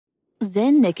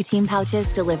Zyn nicotine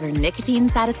pouches deliver nicotine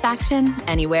satisfaction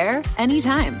anywhere,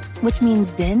 anytime, which means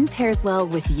Zyn pairs well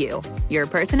with you, your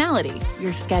personality,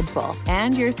 your schedule,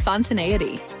 and your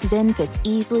spontaneity. Zyn fits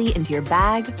easily into your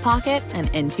bag, pocket, and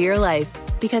into your life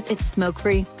because it's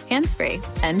smoke-free, hands-free,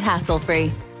 and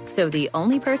hassle-free. So the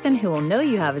only person who will know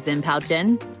you have a Zyn pouch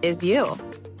in is you.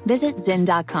 Visit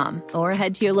Zyn.com or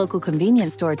head to your local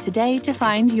convenience store today to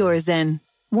find your Zyn.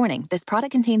 Warning, this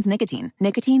product contains nicotine.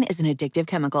 Nicotine is an addictive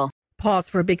chemical. Pause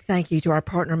for a big thank you to our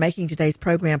partner making today's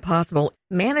program possible.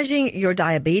 Managing your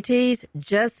diabetes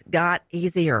just got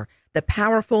easier. The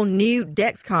powerful new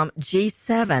Dexcom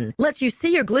G7 lets you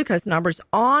see your glucose numbers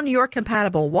on your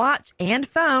compatible watch and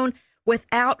phone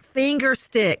without finger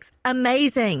sticks.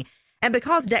 Amazing. And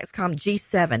because Dexcom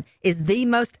G7 is the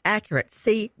most accurate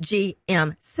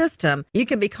CGM system, you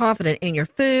can be confident in your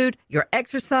food, your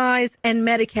exercise, and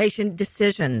medication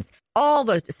decisions. All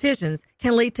those decisions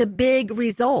can lead to big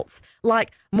results,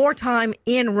 like more time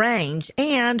in range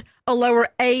and a lower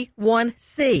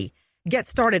A1C. Get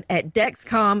started at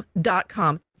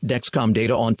Dexcom.com. Dexcom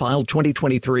data on file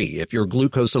 2023. If your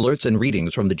glucose alerts and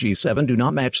readings from the G7 do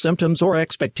not match symptoms or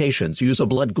expectations, use a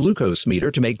blood glucose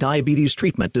meter to make diabetes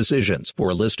treatment decisions. For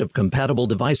a list of compatible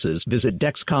devices, visit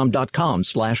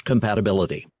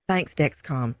Dexcom.com/compatibility. Thanks,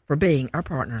 Dexcom, for being our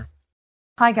partner.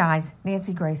 Hi, guys.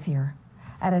 Nancy Grace here.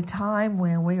 At a time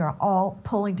when we are all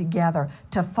pulling together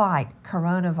to fight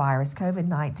coronavirus,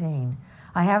 COVID-19,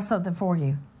 I have something for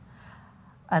you.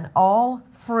 An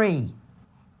all-free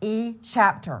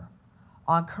e-chapter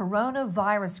on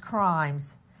coronavirus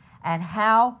crimes and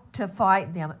how to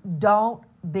fight them. Don't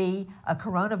be a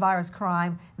coronavirus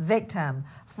crime victim.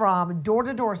 From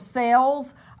door-to-door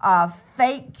sales of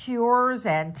fake cures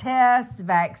and tests,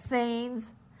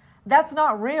 vaccines, that's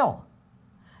not real,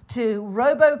 to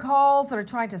robocalls that are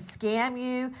trying to scam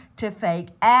you, to fake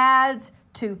ads,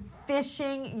 to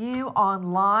phishing you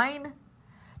online,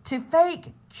 to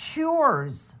fake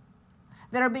cures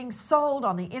that are being sold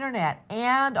on the internet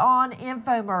and on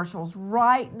infomercials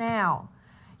right now.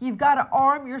 You've got to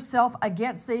arm yourself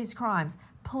against these crimes.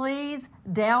 Please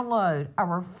download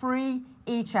our free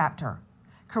e-chapter,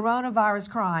 Coronavirus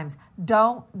Crimes.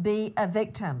 Don't be a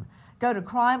victim. Go to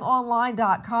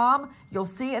crimeonline.com. You'll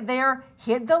see it there.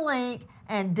 Hit the link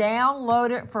and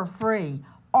download it for free.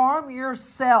 Arm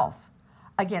yourself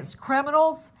against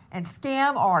criminals and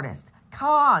scam artists,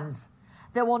 cons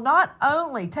that will not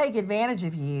only take advantage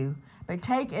of you, but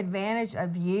take advantage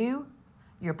of you,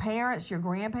 your parents, your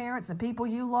grandparents, and people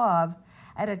you love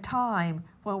at a time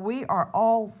when we are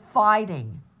all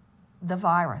fighting the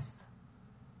virus.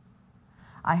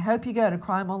 I hope you go to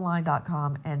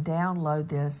crimeonline.com and download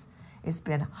this. It's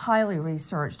been highly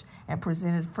researched and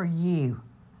presented for you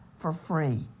for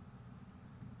free.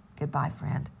 Goodbye,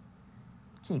 friend.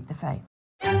 Keep the faith.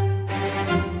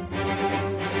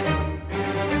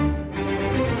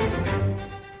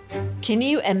 Can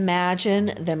you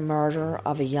imagine the murder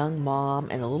of a young mom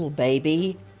and a little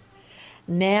baby?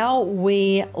 Now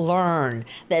we learn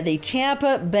that the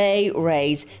Tampa Bay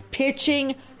Rays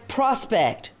pitching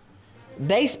prospect,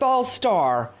 baseball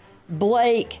star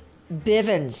Blake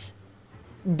Bivens,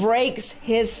 breaks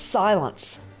his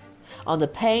silence on the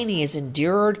pain he has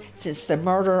endured since the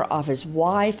murder of his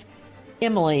wife,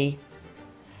 Emily,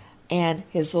 and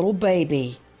his little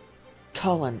baby,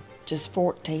 Cullen, just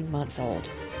 14 months old.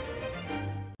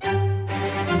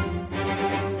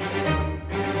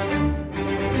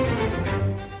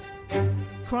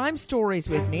 Crime Stories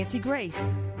with Nancy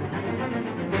Grace.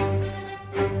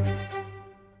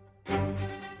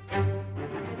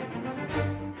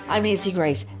 I'm Nancy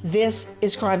Grace. This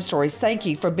is Crime Stories. Thank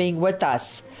you for being with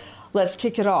us. Let's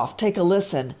kick it off. Take a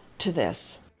listen to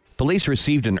this. Police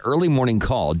received an early morning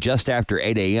call just after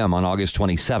 8 a.m. on August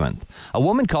 27th. A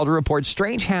woman called to report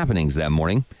strange happenings that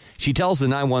morning. She tells the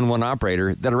 911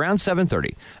 operator that around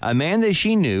 7:30, a man that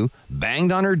she knew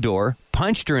banged on her door,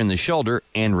 punched her in the shoulder,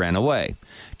 and ran away.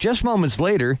 Just moments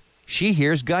later, she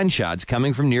hears gunshots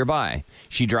coming from nearby.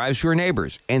 She drives to her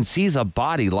neighbors and sees a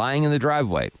body lying in the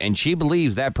driveway, and she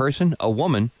believes that person, a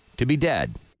woman, to be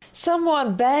dead.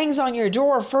 Someone bangs on your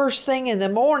door first thing in the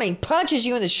morning, punches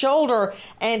you in the shoulder,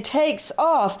 and takes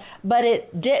off, but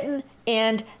it didn't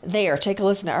end there. Take a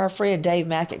listen to our friend Dave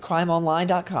Mack at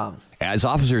crimeonline.com. As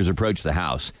officers approach the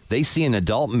house, they see an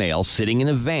adult male sitting in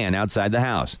a van outside the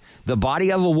house. The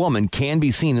body of a woman can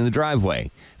be seen in the driveway.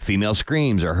 Female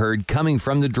screams are heard coming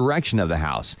from the direction of the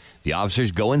house. The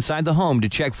officers go inside the home to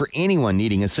check for anyone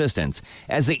needing assistance.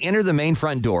 As they enter the main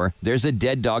front door, there's a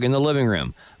dead dog in the living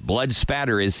room. Blood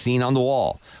spatter is seen on the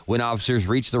wall. When officers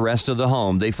reach the rest of the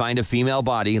home, they find a female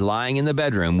body lying in the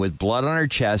bedroom with blood on her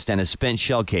chest and a spent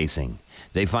shell casing.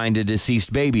 They find a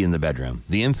deceased baby in the bedroom.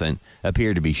 The infant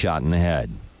appeared to be shot in the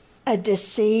head. A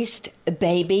deceased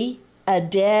baby, a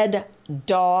dead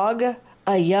dog,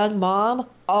 a young mom,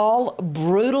 all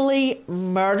brutally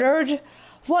murdered?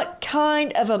 What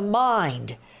kind of a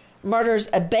mind murders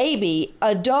a baby,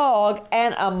 a dog,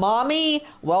 and a mommy?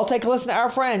 Well, take a listen to our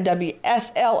friend,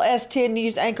 WSLS 10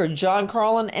 News anchor John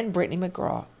Carlin and Brittany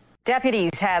McGraw.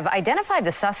 Deputies have identified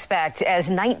the suspect as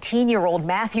 19-year-old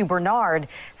Matthew Bernard.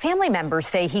 Family members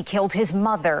say he killed his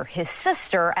mother, his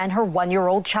sister, and her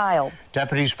 1-year-old child.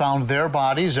 Deputies found their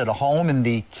bodies at a home in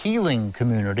the Keeling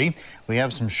community. We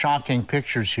have some shocking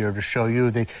pictures here to show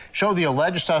you. They show the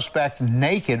alleged suspect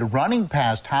naked, running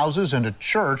past houses and a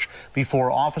church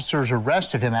before officers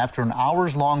arrested him after an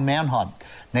hours-long manhunt.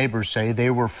 Neighbors say they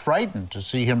were frightened to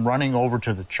see him running over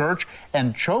to the church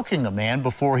and choking a man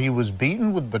before he was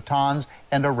beaten with batons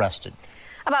and arrested.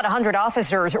 About 100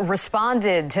 officers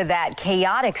responded to that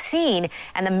chaotic scene,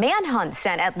 and the manhunt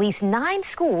sent at least 9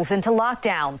 schools into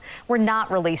lockdown. We're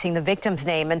not releasing the victim's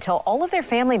name until all of their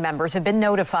family members have been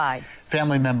notified.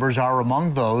 Family members are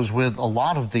among those with a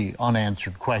lot of the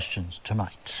unanswered questions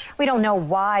tonight. We don't know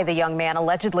why the young man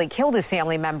allegedly killed his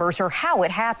family members or how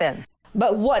it happened.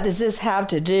 But what does this have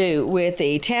to do with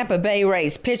the Tampa Bay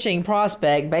Rays pitching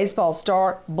prospect, baseball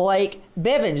star Blake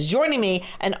Bivens? Joining me,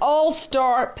 an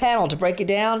all-star panel to break it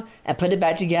down and put it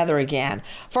back together again.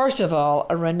 First of all,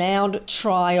 a renowned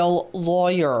trial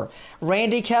lawyer,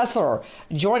 Randy Kessler,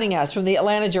 joining us from the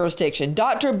Atlanta jurisdiction.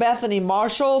 Dr. Bethany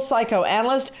Marshall,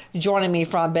 psychoanalyst, joining me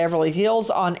from Beverly Hills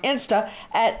on Insta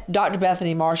at Dr.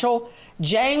 Bethany Marshall.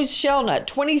 James Shelnut,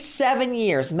 27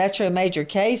 years, Metro Major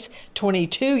case,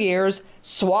 22 years,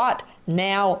 SWAT,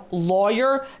 now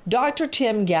lawyer. Dr.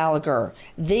 Tim Gallagher,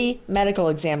 the medical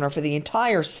examiner for the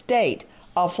entire state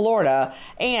of Florida,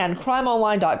 and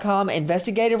crimeonline.com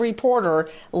investigative reporter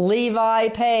Levi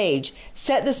Page.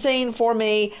 Set the scene for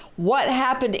me. What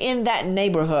happened in that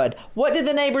neighborhood? What did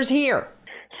the neighbors hear?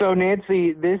 So,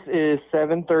 Nancy, this is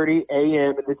 7:30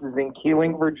 a.m. This is in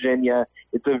Keeling, Virginia.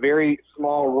 It's a very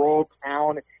small rural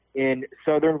town in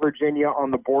southern Virginia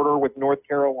on the border with North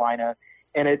Carolina.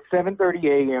 And at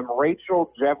 7:30 a.m.,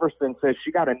 Rachel Jefferson says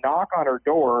she got a knock on her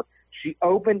door. She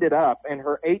opened it up, and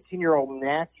her 18-year-old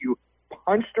nephew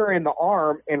punched her in the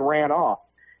arm and ran off.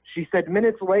 She said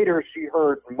minutes later she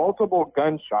heard multiple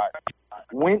gunshots,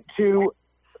 went to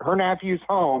her nephew's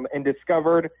home and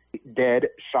discovered dead,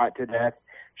 shot to death.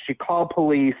 She called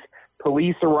police.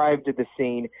 Police arrived at the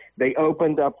scene. They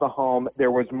opened up the home.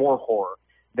 There was more horror.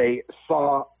 They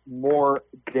saw more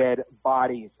dead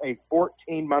bodies. A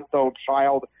 14-month-old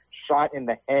child shot in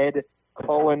the head,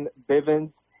 Cullen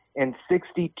Bivens, and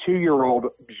 62-year-old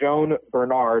Joan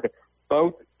Bernard,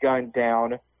 both gunned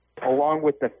down, along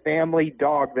with the family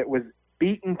dog that was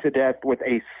beaten to death with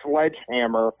a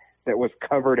sledgehammer that was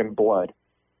covered in blood.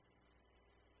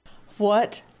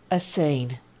 What a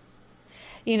scene.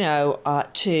 You know,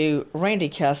 to Randy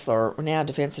Kessler, renowned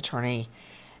defense attorney,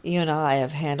 you and I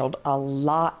have handled a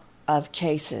lot of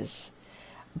cases.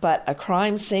 But a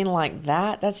crime scene like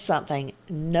that, that's something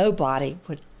nobody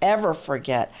would ever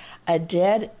forget. A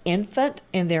dead infant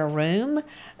in their room,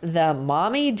 the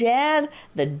mommy dead,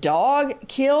 the dog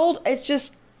killed. It's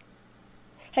just,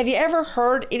 have you ever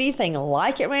heard anything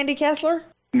like it, Randy Kessler?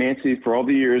 Nancy, for all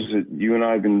the years that you and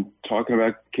I have been talking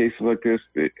about cases like this,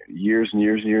 years and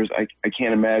years and years, I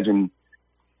can't imagine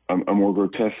a more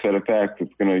grotesque set of facts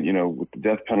that's going to, with the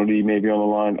death penalty maybe on the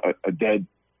line, a dead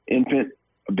infant,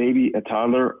 a baby, a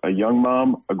toddler, a young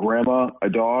mom, a grandma, a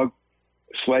dog,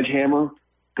 sledgehammer,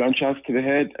 gunshots to the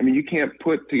head. I mean, you can't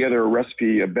put together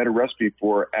a better recipe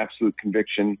for absolute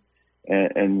conviction.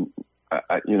 And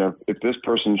if this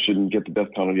person shouldn't get the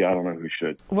death penalty, I don't know who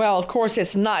should. Well, of course,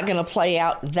 it's not going to play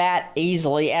out that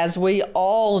easily. As we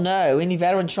all know, any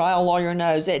veteran trial lawyer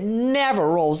knows, it never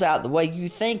rolls out the way you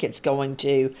think it's going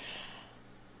to.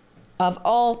 Of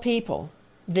all people,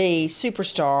 the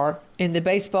superstar in the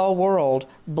baseball world,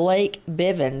 Blake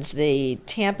Bivens, the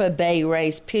Tampa Bay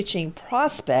Rays pitching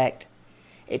prospect,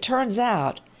 it turns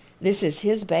out this is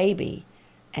his baby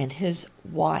and his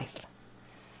wife.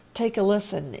 Take a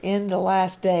listen. In the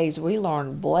last days, we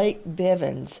learned Blake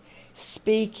Bivens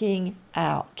speaking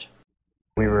out.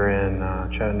 We were in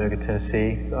Chattanooga,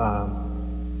 Tennessee,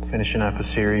 finishing up a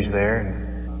series there.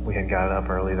 And we had got up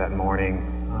early that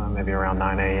morning, maybe around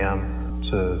 9 a.m.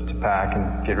 to pack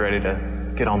and get ready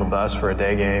to get on the bus for a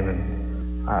day game.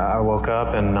 And I woke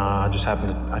up and I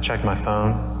checked my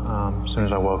phone as soon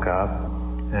as I woke up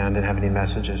and didn't have any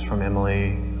messages from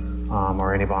Emily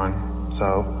or anyone.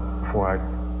 So before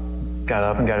I got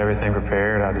up and got everything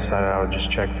prepared, I decided I would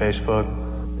just check Facebook.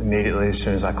 Immediately, as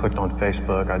soon as I clicked on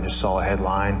Facebook, I just saw a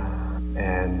headline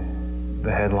And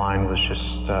the headline was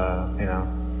just,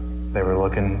 they were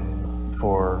looking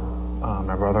for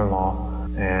my brother-in-law.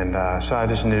 And so I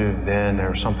just knew then there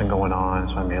was something going on,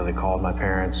 so I immediately called my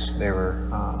parents. They were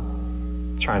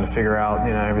trying to figure out,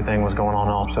 everything was going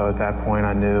on. So at that point,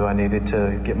 I knew I needed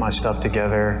to get my stuff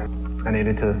together. I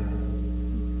needed to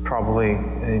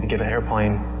get an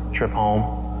airplane trip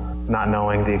home, not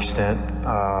knowing the extent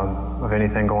of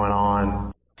anything going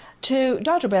on. To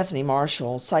Dr. Bethany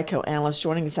Marshall, psychoanalyst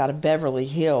joining us out of Beverly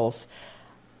Hills.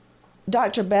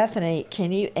 Dr. Bethany,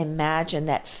 can you imagine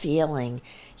that feeling?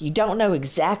 You don't know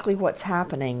exactly what's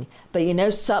happening, but you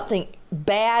know something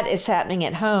bad is happening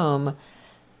at home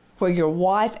where your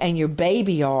wife and your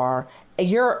baby are.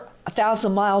 You're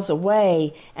 1,000 miles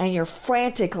away and you're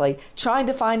frantically trying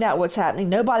to find out what's happening.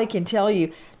 Nobody can tell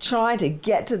you, trying to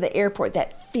get to the airport,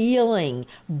 that feeling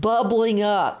bubbling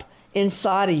up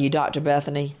inside of you, Dr.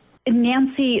 Bethany.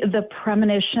 Nancy, the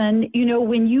premonition,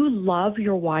 when you love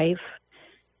your wife,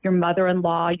 your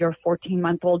mother-in-law, your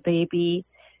 14-month-old baby,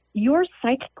 you're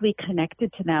psychically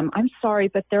connected to them. I'm sorry,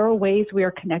 but there are ways we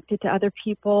are connected to other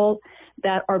people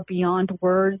that are beyond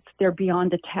words. They're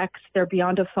beyond a text. They're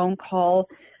beyond a phone call.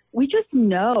 We just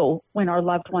know when our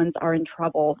loved ones are in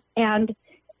trouble. And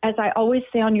as I always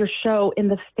say on your show, in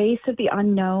the face of the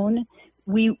unknown,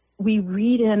 we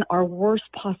read in our worst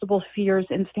possible fears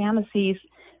and fantasies.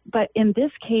 But in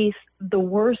this case, the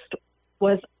worst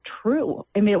was true.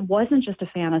 I mean, it wasn't just a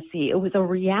fantasy. It was a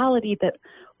reality that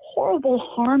horrible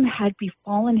harm had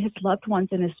befallen his loved ones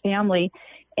and his family.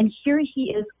 And here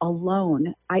he is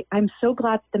alone. I'm so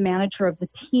glad the manager of the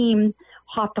team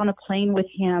hopped on a plane with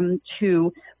him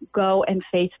to go and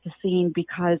face the scene,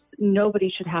 because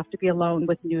nobody should have to be alone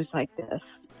with news like this.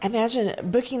 Imagine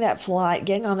booking that flight,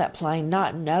 getting on that plane,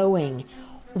 not knowing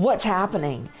what's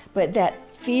happening, but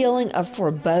that feeling of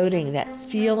foreboding, that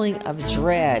feeling of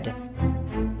dread.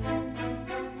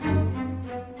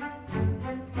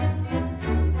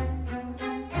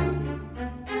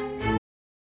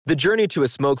 The journey to a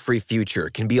smoke-free future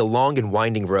can be a long and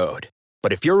winding road.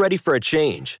 But if you're ready for a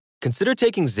change, consider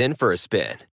taking Zyn for a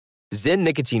spin. Zyn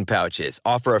nicotine pouches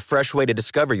offer a fresh way to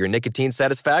discover your nicotine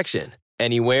satisfaction.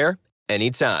 Anywhere,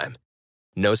 anytime.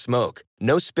 No smoke,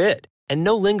 no spit, and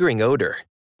no lingering odor.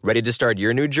 Ready to start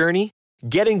your new journey?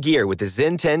 Get in gear with the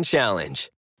Zyn 10 Challenge.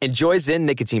 Enjoy Zyn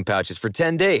nicotine pouches for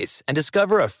 10 days and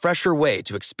discover a fresher way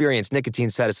to experience nicotine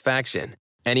satisfaction.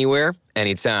 Anywhere,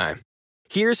 anytime.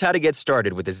 Here's how to get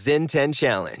started with the Zyn 10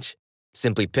 Challenge.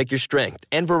 Simply pick your strength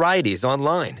and varieties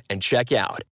online and check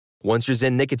out. Once your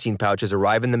Zyn nicotine pouches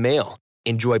arrive in the mail,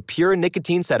 enjoy pure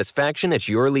nicotine satisfaction at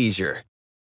your leisure.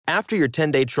 After your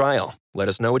 10-day trial, let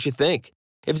us know what you think.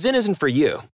 If Zyn isn't for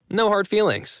you, no hard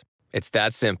feelings. It's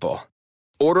that simple.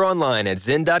 Order online at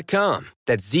Zyn.com,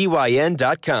 that's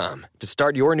ZYN.com, to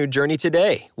start your new journey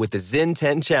today with the Zyn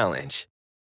 10 Challenge.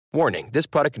 Warning, this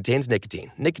product contains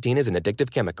nicotine. Nicotine is an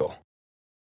addictive chemical.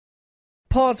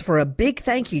 Pause for a big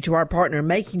thank you to our partner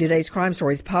making today's crime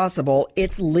stories possible.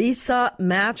 It's Leesa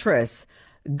Mattress.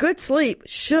 Good sleep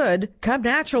should come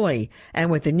naturally. And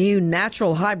with the new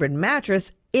natural hybrid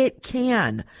mattress, it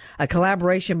can. A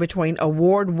collaboration between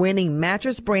award-winning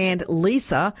mattress brand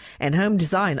Leesa and home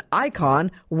design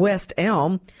icon West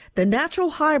Elm, the natural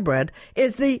hybrid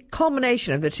is the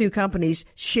culmination of the two companies'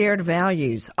 shared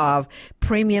values of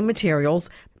premium materials,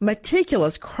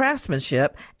 meticulous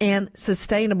craftsmanship, and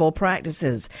sustainable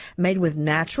practices. Made with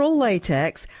natural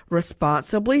latex,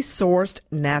 responsibly sourced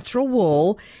natural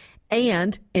wool,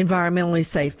 and environmentally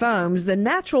safe foams, the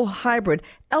natural hybrid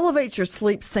elevates your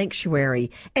sleep sanctuary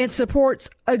and supports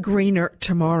a greener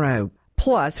tomorrow.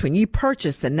 Plus, when you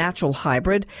purchase the natural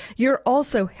hybrid, you're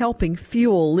also helping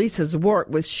fuel Leesa's work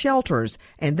with shelters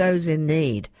and those in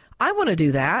need. I want to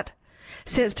do that.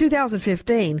 Since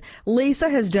 2015, Leesa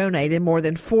has donated more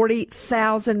than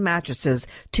 40,000 mattresses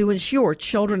to ensure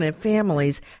children and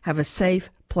families have a safe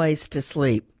place to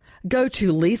sleep. Go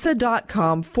to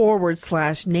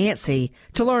Leesa.com/Nancy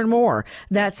to learn more.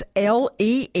 That's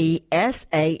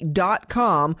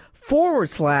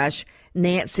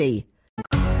LEESA.com/Nancy.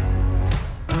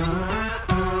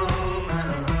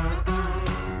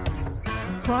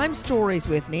 Crime Stories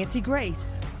with Nancy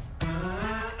Grace.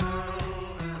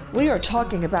 We are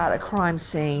talking about a crime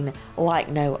scene like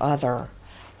no other,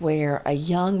 where a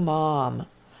young mom,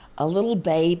 a little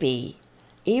baby,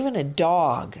 even a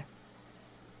dog,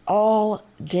 all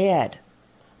dead.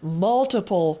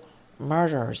 Multiple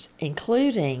murders,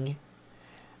 including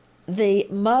the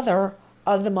mother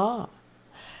of the mom,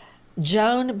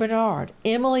 Joan Bernard,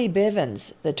 Emily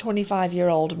Bivens, the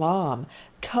 25-year-old mom,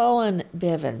 Cullen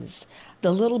Bivens,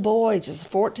 the little boy just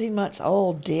 14 months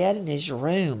old, dead in his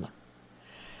room.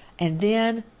 And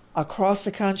then across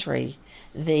the country,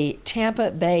 the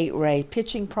Tampa Bay Rays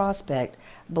pitching prospect,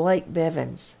 Blake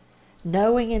Bivens,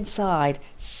 knowing inside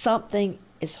something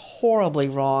is horribly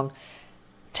wrong.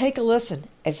 Take a listen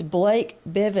as Blake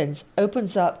Bivens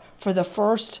opens up for the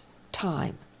first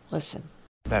time. Listen.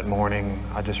 That morning,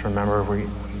 I just remember we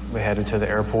headed to the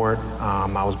airport.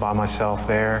 I was by myself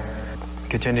there,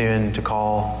 continuing to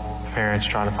call parents,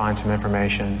 try to find some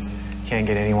information. Can't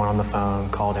get anyone on the phone.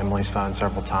 Called Emily's phone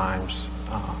several times.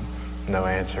 No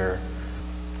answer.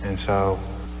 And so,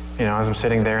 as I'm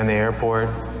sitting there in the airport,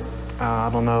 I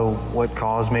don't know what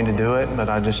caused me to do it, but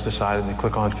I just decided to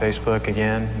click on Facebook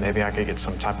again. Maybe I could get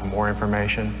some type of more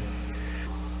information.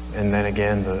 And then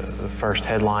again, the first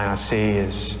headline I see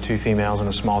is 2 females and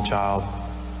a small child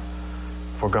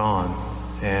were gone.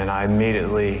 And I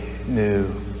immediately knew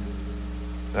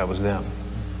that was them.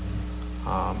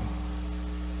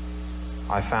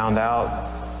 I found out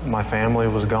my family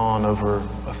was gone over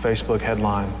a Facebook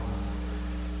headline.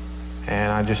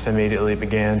 And I just immediately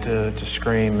began to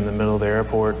scream in the middle of the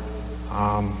airport.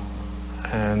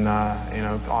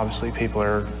 Obviously people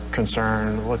are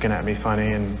concerned, looking at me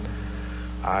funny, and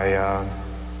and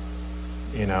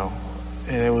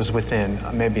it was within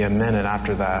maybe a minute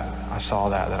after that, I saw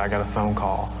that I got a phone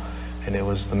call, and it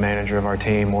was the manager of our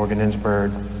team, Morgan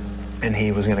Insberg, and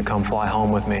he was gonna come fly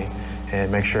home with me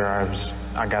and make sure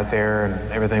I got there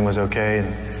and everything was okay.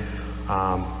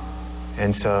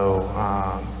 And so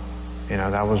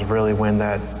that was really when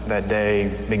that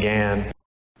day began.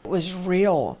 It was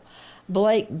real.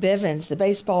 Blake Bivens, the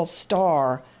baseball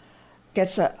star,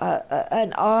 gets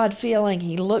an odd feeling.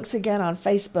 He looks again on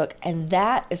Facebook, and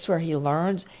that is where he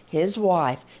learns his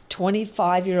wife,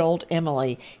 25-year-old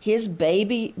Emily, his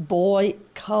baby boy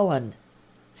Cullen,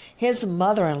 his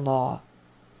mother-in-law,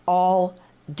 all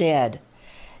dead.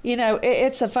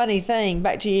 It's a funny thing.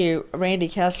 Back to you, Randy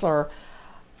Kessler.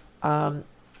 I've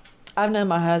known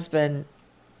my husband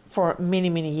for many,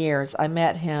 many years. I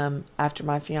met him after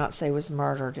my fiance was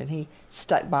murdered, and he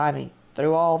stuck by me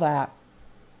through all that.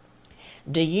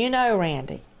 Do you know,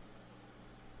 Randy,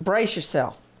 brace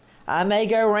yourself. I may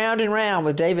go round and round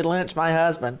with David Lynch, my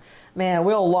husband. Man,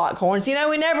 we'll lock horns.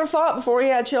 We never fought before he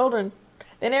had children.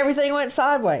 Then everything went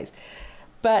sideways.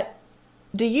 But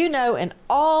do you know, in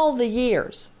all the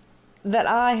years that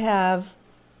I have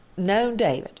known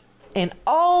David, in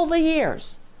all the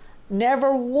years,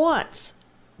 never once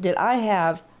did I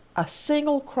have a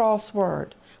single cross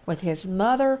word with his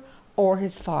mother or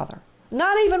his father.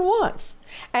 Not even once.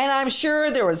 And I'm sure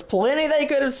there was plenty they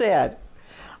could have said,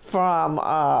 from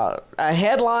a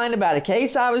headline about a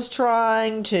case I was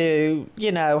trying to,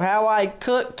 how I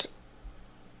cooked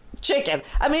chicken.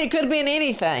 It could have been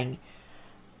anything.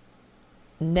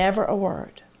 Never a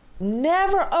word.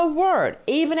 Never a word.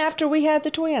 Even after we had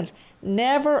the twins.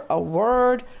 Never a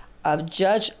word of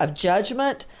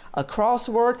judgment, a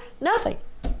crossword, nothing.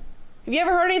 Have you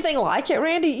ever heard anything like it,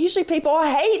 Randy? Usually people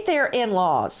hate their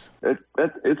in-laws.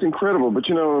 It's incredible. But,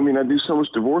 I do so much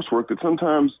divorce work that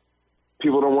sometimes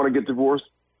people don't want to get divorced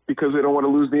because they don't want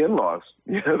to lose the in-laws.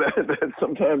 That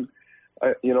sometimes,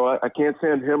 I can't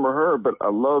stand him or her, but I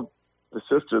love the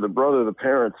sister, the brother, the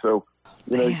parents. So,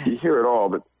 you hear it all.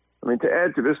 But, to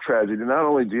add to this tragedy, not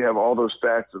only do you have all those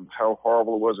facts of how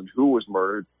horrible it was and who was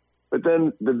murdered, but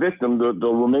then the victim, the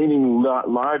remaining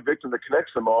live victim that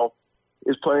connects them all,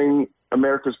 is playing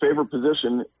America's favorite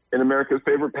position in America's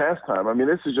favorite pastime.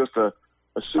 This is just a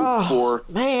suit for...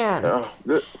 man.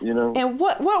 And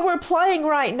what we're playing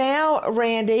right now,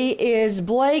 Randy, is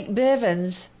Blake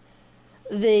Bivens,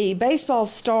 the baseball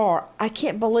star. I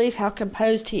can't believe how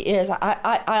composed he is.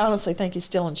 I honestly think he's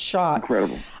still in shock.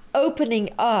 Incredible. Opening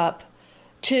up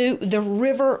to the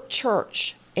River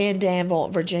Church in Danville,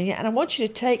 Virginia. And I want you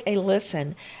to take a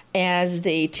listen as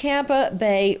the Tampa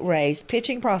Bay Rays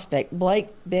pitching prospect Blake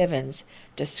Bivens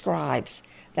describes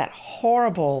that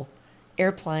horrible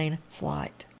airplane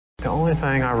flight. The only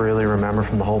thing I really remember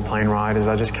from the whole plane ride is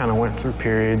I just kind of went through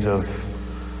periods of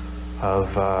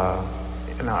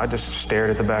I just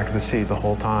stared at the back of the seat the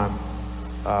whole time,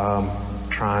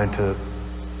 trying to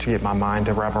get my mind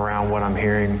to wrap around what I'm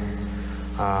hearing.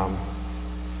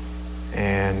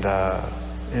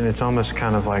 And it's almost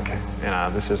kind of like,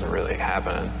 this isn't really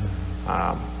happening.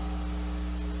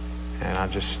 And I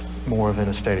just more of in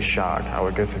a state of shock. I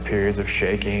would go through periods of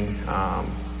shaking,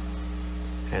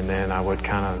 and then I would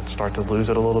kind of start to lose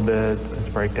it a little bit,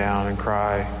 break down and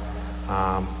cry.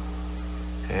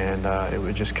 It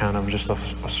would just kind of just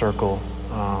a circle,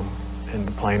 and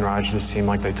the plane rides just seemed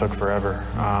like they took forever.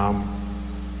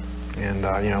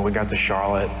 We got to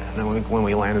Charlotte, and then when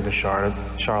we landed in Charlotte,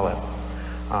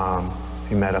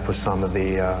 we met up with some of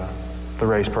the the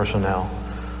race personnel,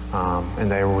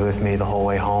 and they were with me the whole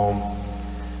way home.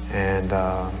 And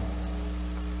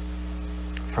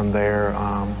from there,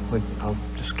 I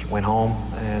just went home,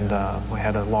 and we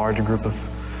had a large group of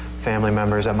family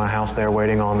members at my house there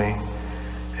waiting on me.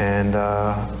 And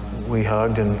we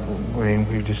hugged, and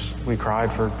we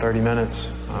cried for 30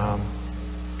 minutes.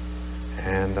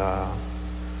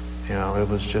 It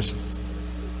was just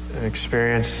an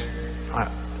experience.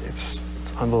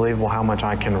 It's unbelievable how much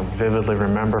I can vividly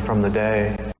remember from the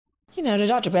day. To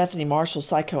Dr. Bethany Marshall,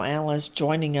 psychoanalyst,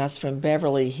 joining us from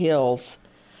Beverly Hills.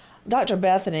 Dr.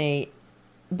 Bethany,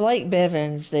 Blake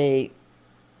Bivens, the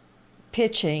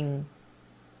pitching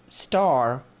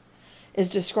star, is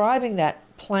describing that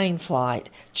plane flight,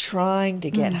 trying to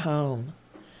get home.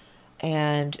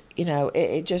 And,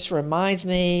 it just reminds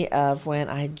me of when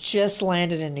I just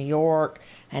landed in New York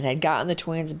and had gotten the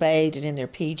twins bathed and in their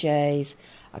PJs.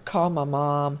 I called my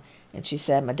mom, and she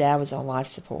said my dad was on life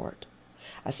support.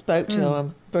 I spoke to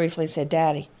him briefly and said,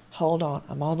 Daddy, hold on.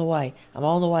 I'm on the way.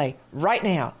 Right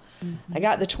now. I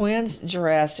got the twins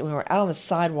dressed, and we were out on the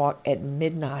sidewalk at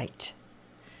midnight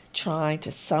trying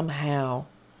to somehow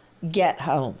get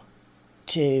home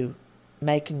to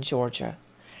Macon, Georgia.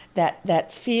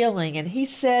 That feeling. And he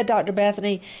said, Dr.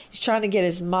 Bethany, he's trying to get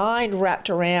his mind wrapped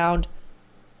around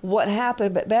what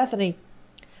happened. But Bethany,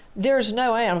 there's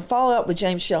no way, I'm going to follow up with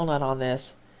James Shelnut on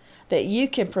this, that you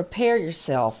can prepare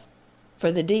yourself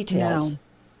for the details. No.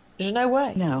 There's no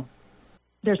way. No,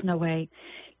 there's no way.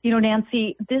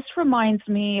 Nancy, this reminds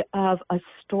me of a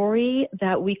story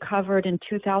that we covered in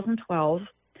 2012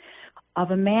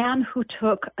 of a man who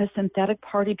took a synthetic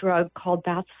party drug called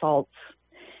bath salts,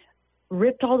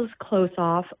 ripped all his clothes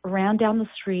off, ran down the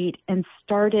street, and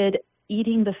started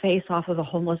eating the face off of a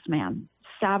homeless man,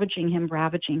 savaging him,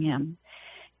 ravaging him.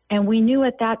 And we knew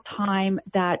at that time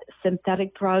that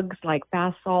synthetic drugs like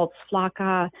bath salts,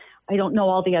 Flakka, I don't know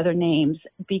all the other names,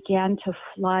 began to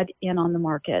flood in on the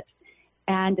market.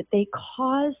 And they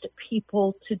caused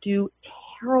people to do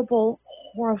terrible,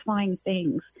 horrifying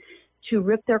things, to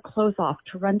rip their clothes off,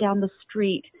 to run down the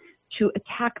street, to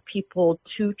attack people,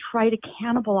 to try to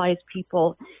cannibalize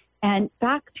people. And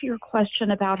back to your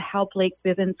question about how Blake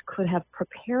Bivens could have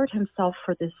prepared himself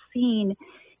for this scene,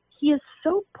 he is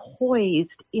so poised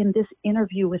in this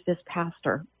interview with this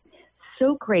pastor,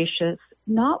 so gracious.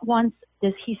 Not once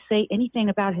does he say anything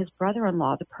about his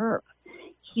brother-in-law, the perp.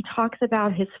 He talks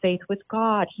about his faith with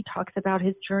God. He talks about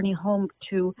his journey home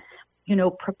to,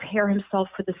 prepare himself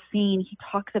for the scene. He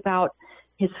talks about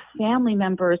his family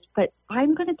members. But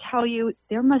I'm going to tell you,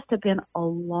 there must have been a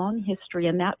long history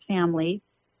in that family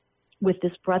with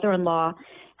this brother-in-law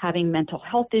having mental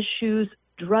health issues,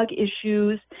 drug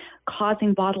issues,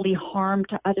 causing bodily harm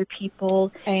to other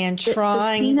people. And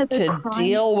trying to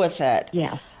deal with it.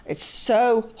 Yeah. It's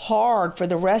so hard for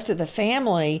the rest of the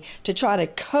family to try to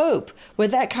cope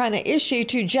with that kind of issue.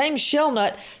 To James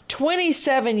Shelnut,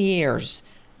 27 years,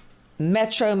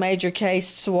 Metro Major Case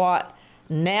SWAT,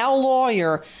 now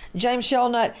lawyer. James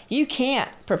Shelnut, you can't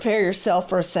prepare yourself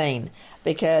for a scene,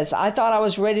 because I thought I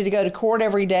was ready to go to court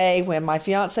every day when my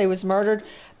fiance was murdered,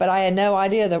 but I had no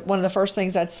idea that one of the first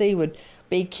things I'd see would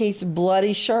be Keith's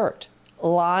bloody shirt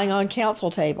lying on counsel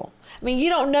table. I mean, you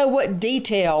don't know what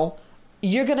detail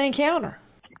you're going to encounter.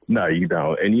 No, you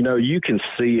don't. And, you can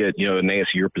see it,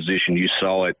 Nancy, your position, you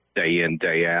saw it day in,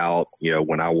 day out.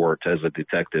 When I worked as a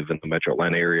detective in the Metro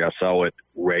Atlanta area, I saw it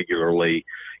regularly.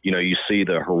 You see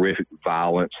the horrific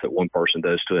violence that one person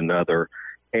does to another.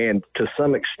 And to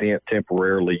some extent,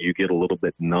 temporarily, you get a little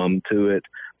bit numb to it,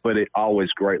 but it always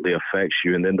greatly affects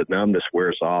you. And then the numbness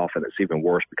wears off, and it's even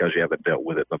worse because you haven't dealt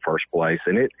with it in the first place.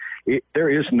 And there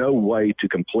is no way to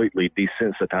completely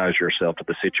desensitize yourself to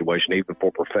the situation, even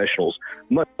for professionals,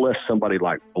 much less somebody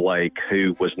like Blake,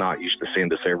 who was not used to seeing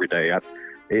this every day.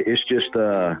 It's just,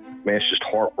 it's just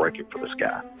heartbreaking for this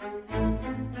guy.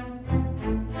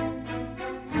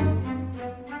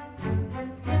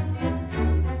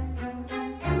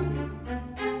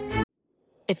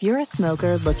 If you're a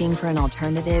smoker looking for an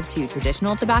alternative to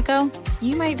traditional tobacco,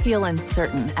 you might feel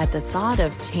uncertain at the thought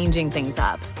of changing things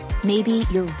up. Maybe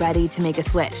you're ready to make a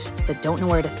switch, but don't know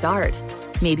where to start.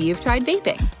 Maybe you've tried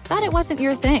vaping, thought it wasn't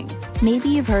your thing. Maybe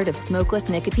you've heard of smokeless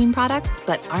nicotine products,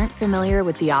 but aren't familiar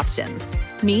with the options.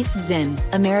 Meet Zyn,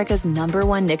 America's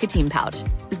 #1 nicotine pouch.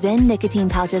 Zyn nicotine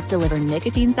pouches deliver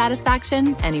nicotine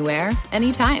satisfaction anywhere,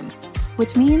 anytime.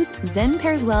 Which means Zyn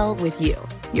pairs well with you,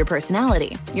 your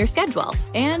personality, your schedule,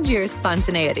 and your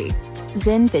spontaneity.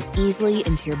 Zyn fits easily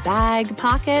into your bag,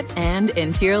 pocket, and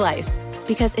into your life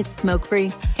because it's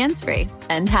smoke-free, hands-free,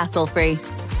 and hassle-free.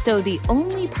 So the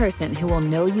only person who will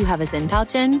know you have a Zyn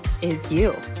pouch in is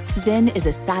you. Zyn is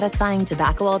a satisfying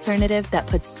tobacco alternative that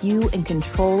puts you in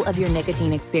control of your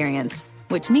nicotine experience,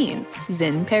 which means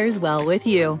Zyn pairs well with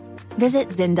you. Visit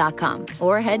Zyn.com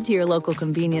or head to your local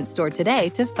convenience store today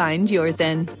to find your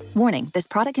Zyn. Warning, this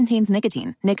product contains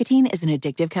nicotine. Nicotine is an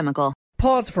addictive chemical.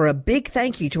 Pause for a big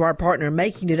thank you to our partner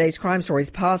making today's crime stories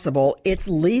possible. It's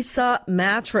Leesa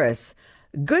Mattress.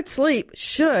 Good sleep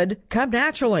should come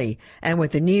naturally. And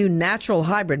with the new natural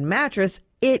hybrid mattress,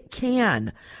 it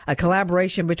can. A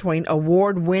collaboration between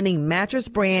award-winning mattress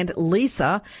brand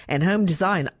Leesa and home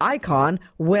design icon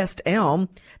West Elm,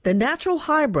 the natural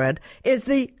hybrid is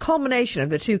the culmination of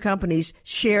the two companies'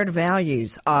 shared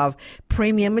values of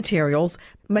premium materials,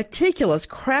 meticulous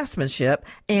craftsmanship,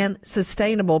 and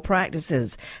sustainable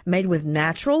practices. Made with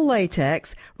natural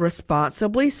latex,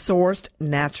 responsibly sourced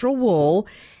natural wool,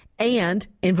 and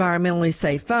environmentally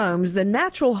safe foams, the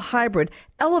natural hybrid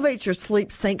elevates your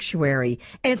sleep sanctuary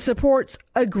and supports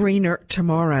a greener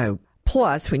tomorrow.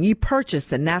 Plus, when you purchase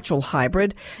the natural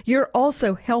hybrid, you're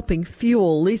also helping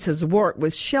fuel Leesa's work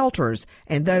with shelters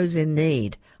and those in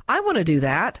need. I want to do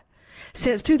that.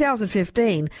 Since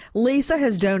 2015, Leesa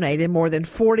has donated more than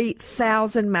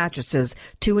 40,000 mattresses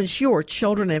to ensure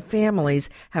children and families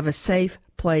have a safe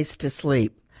place to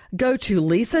sleep. Go to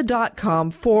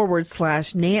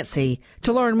Leesa.com/Nancy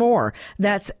to learn more.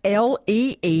 That's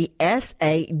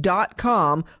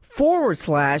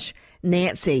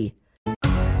LEESA.com/Nancy.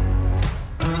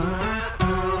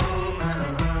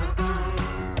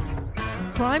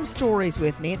 Crime Stories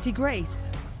with Nancy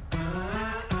Grace.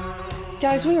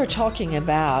 Guys, we are talking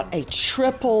about a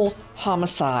triple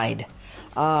homicide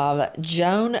of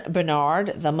Joan Bernard,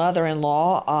 the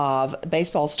mother-in-law of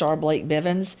baseball star Blake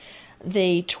Bivens,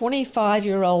 the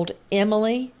 25-year-old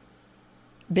Emily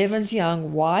Bivens'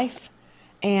 young wife,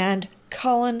 and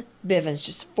Cullen Bivens,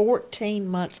 just 14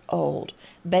 months old,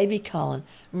 baby Cullen,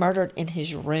 murdered in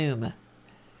his room.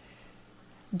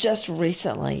 Just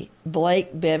recently,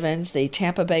 Blake Bivens, the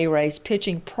Tampa Bay Rays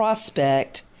pitching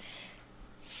prospect,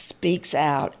 speaks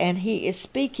out, and he is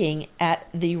speaking at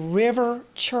the River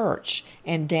Church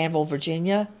in Danville,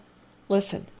 Virginia.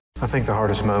 Listen. I think the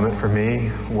hardest moment for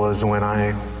me was when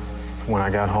I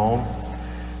got home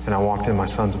and I walked in my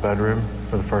son's bedroom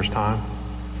for the first time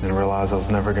and realized I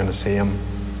was never going to see him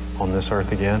on this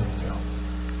earth again.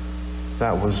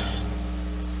 That was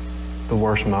the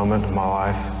worst moment of my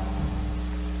life.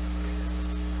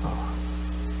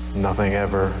 Nothing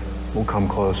ever will come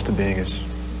close to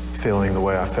feeling the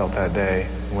way I felt that day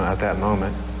at that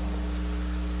moment.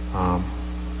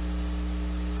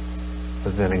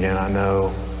 But then again, I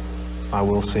know I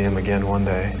will see him again one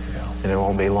day, and it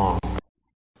won't be long.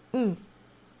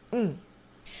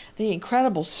 The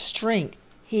incredible strength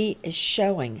he is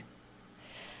showing.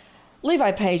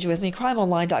 Levi Page with me,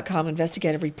 crimeonline.com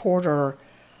investigative reporter.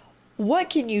 What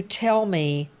can you tell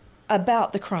me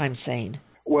about the crime scene?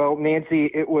 Well, Nancy,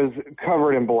 it was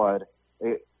covered in blood.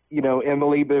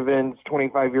 Emily Bivens,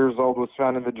 25 years old, was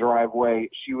found in the driveway.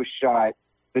 She was shot.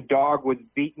 The dog was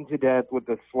beaten to death with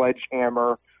a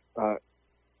sledgehammer. The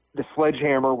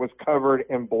sledgehammer was covered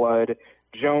in blood.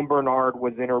 Joan Bernard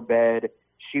was in her bed.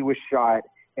 She was shot.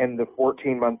 And the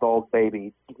 14-month-old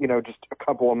baby, just a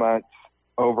couple of months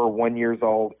over 1 year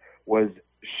old, was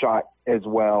shot as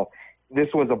well.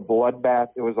 This was a bloodbath.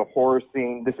 It was a horror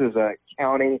scene. This is a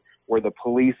county where the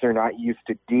police are not used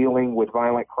to dealing with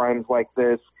violent crimes like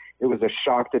this. It was a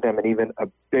shock to them, and even a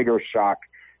bigger shock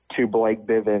to Blake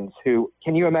Bivens, who,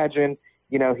 can you imagine,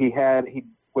 he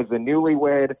was a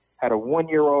newlywed, had a 1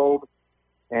 year old,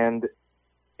 and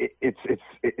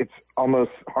it's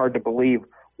almost hard to believe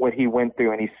what he went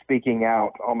through, and he's speaking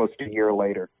out almost a year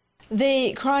later.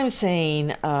 The crime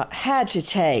scene had to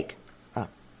take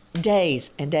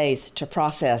days and days to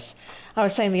process. I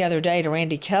was saying the other day to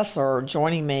Randy Kessler,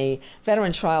 joining me,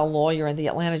 veteran trial lawyer in the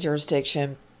Atlanta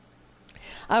jurisdiction,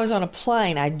 I was on a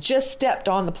plane. I just stepped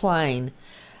on the plane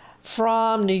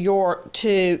from New York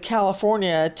to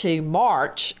California to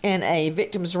march in a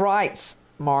victims' rights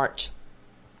march.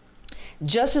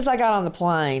 Just as I got on the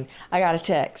plane, I got a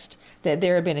text that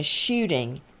there had been a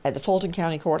shooting at the Fulton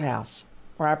County Courthouse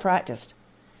where I practiced.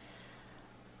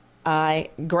 I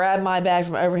grabbed my bag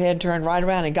from overhead, turned right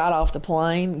around and got off the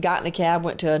plane, got in a cab,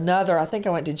 went to another, I think I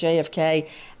went to JFK,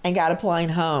 and got a plane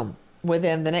home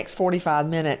within the next 45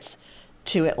 minutes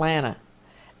to Atlanta.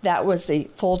 That was the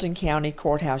Fulton County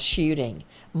Courthouse shooting,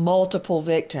 multiple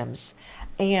victims.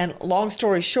 And long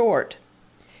story short,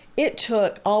 it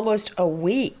took almost a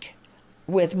week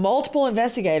with multiple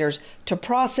investigators to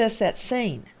process that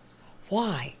scene.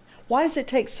 Why? Why does it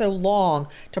take so long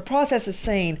to process a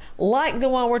scene like the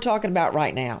one we're talking about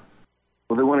right now?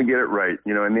 Well, they want to get it right.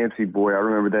 And Nancy, boy, I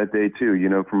remember that day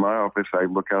too. From my office, I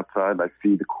look outside, I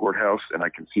see the courthouse, and I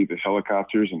can see the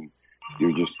helicopters, and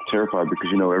you're just terrified because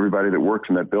everybody that works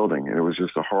in that building. And it was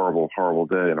just a horrible, horrible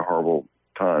day and a horrible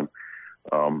time,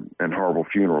 and horrible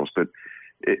funerals. But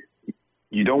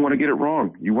you don't want to get it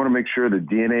wrong. You want to make sure the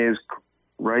DNA is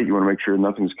right. You want to make sure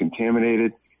nothing's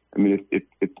contaminated. I mean, if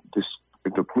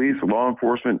the police, law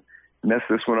enforcement mess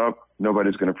this one up,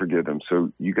 nobody's going to forgive them.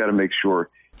 So you got to make sure.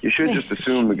 You should just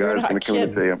assume the guy's going to come in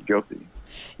and say, I'm guilty.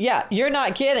 Yeah, you're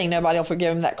not kidding. Nobody will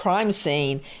forgive him. That crime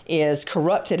scene is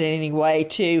corrupted in any way.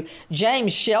 To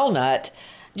James Shelnut.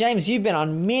 James, you've been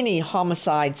on many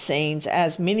homicide scenes,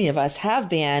 as many of us have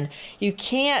been. You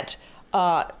can't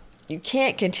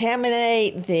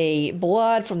contaminate the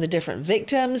blood from the different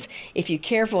victims. If you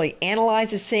carefully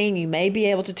analyze a scene, you may be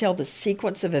able to tell the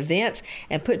sequence of events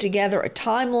and put together a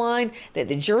timeline that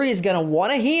the jury is going to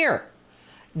want to hear.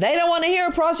 They don't want to hear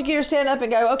a prosecutor stand up and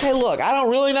go, okay, look, I don't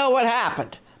really know what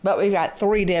happened, but we've got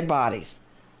 3 dead bodies.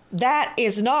 That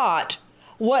is not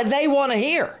what they want to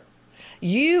hear.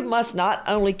 You must not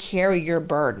only carry your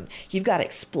burden, you've got to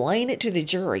explain it to the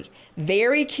jury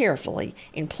very carefully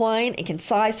in plain and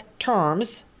concise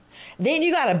terms. Then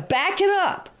you got to back it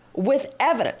up with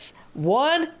evidence.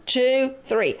 1, 2,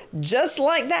 3. Just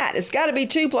like that. It's got to be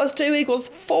 2 + 2 =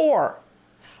 4.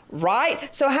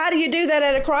 Right? So how do you do that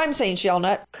at a crime scene,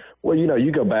 Shelnut? Well,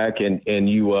 you go back and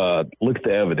you look at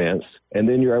the evidence, and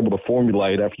then you're able to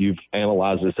formulate, after you've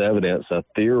analyzed this evidence, a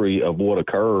theory of what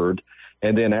occurred.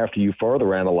 And then after you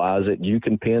further analyze it, you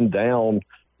can pin down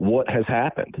what has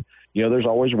happened. There's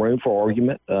always room for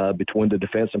argument between the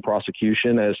defense and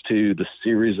prosecution as to the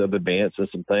series of events and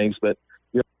some things, but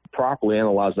properly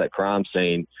analyze that crime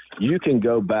scene, you can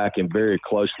go back and very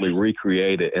closely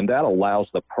recreate it. And that allows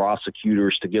the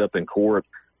prosecutors to get up in court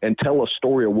and tell a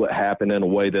story of what happened in a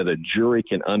way that a jury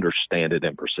can understand it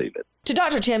and perceive it. To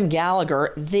Dr. Tim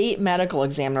Gallagher, the medical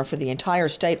examiner for the entire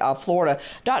state of Florida,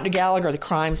 Dr. Gallagher, the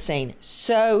crime scene,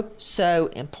 so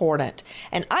important.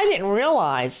 And I didn't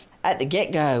realize at the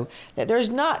get-go that there's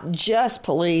not just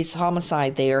police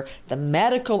homicide there. The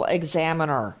medical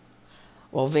examiner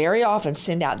will very often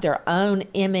send out their own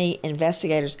ME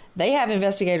investigators. They have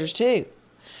investigators too,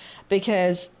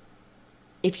 because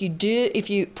if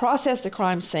you process the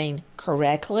crime scene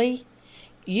correctly,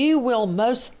 you will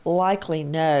most likely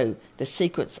know the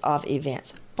sequence of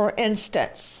events. For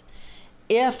instance,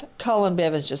 if Cullen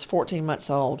Bivens, just 14 months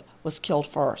old, was killed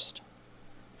first,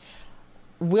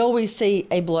 will we see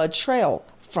a blood trail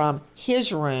from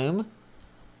his room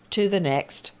to the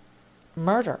next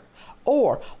murder?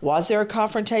 Or was there a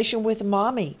confrontation with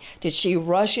mommy? Did she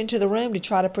rush into the room to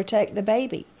try to protect the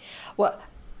baby? Well,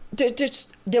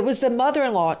 there was the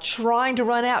mother-in-law trying to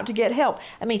run out to get help.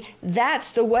 I mean,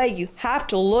 that's the way you have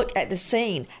to look at the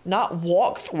scene, not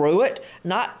walk through it,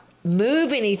 not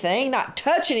move anything, not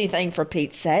touch anything for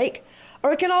Pete's sake,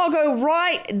 or it can all go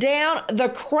right down the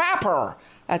crapper.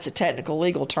 That's a technical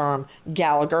legal term,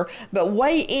 Gallagher. But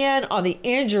weigh in on the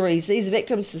injuries these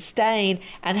victims sustained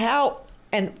and how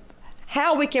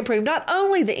we can prove not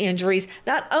only the injuries,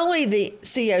 not only the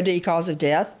COD, cause of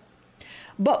death,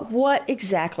 but what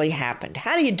exactly happened.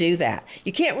 How do you do that?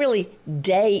 You can't really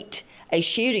date a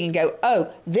shooting and go,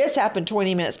 oh, this happened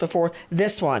 20 minutes before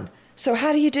this one. So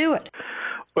how do you do it?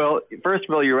 Well, first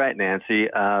of all, you're right, Nancy.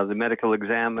 The medical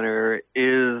examiner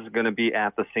is going to be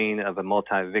at the scene of a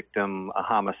multi-victim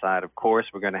homicide. Of course,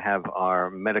 we're going to have our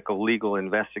medical legal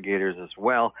investigators as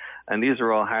well. And these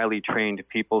are all highly trained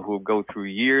people who go through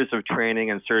years of training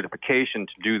and certification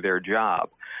to do their job.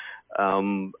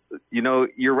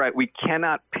 You're right. We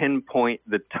cannot pinpoint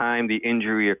the time the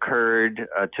injury occurred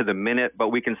to the minute, but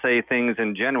we can say things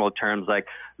in general terms like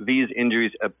these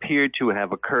injuries appear to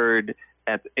have occurred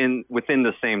within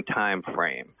the same time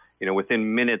frame,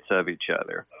 within minutes of each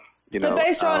other. But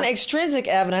based on extrinsic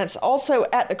evidence, also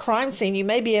at the crime scene, you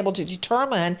may be able to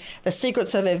determine the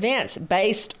sequence of events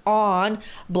based on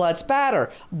blood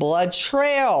spatter, blood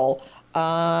trail,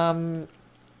 all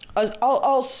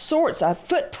sorts of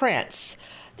footprints.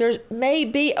 There may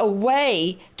be a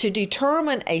way to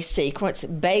determine a sequence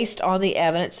based on the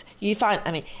evidence you find.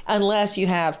 I mean, unless you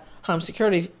have home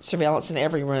security surveillance in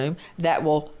every room that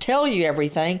will tell you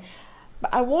everything.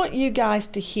 But I want you guys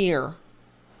to hear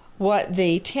what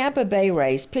the Tampa Bay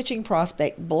Rays pitching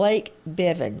prospect Blake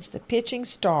Bivens, the pitching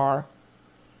star,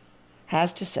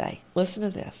 has to say. Listen to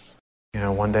this.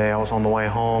 One day I was on the way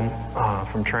home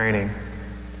from training,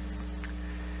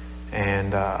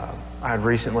 and I had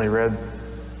recently read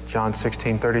John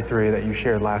 16:33 that you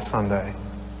shared last Sunday.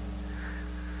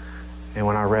 And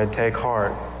when I read, "Take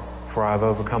heart, for I have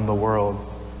overcome the world,"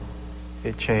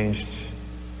 it changed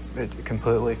it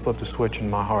completely flipped a switch in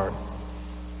my heart.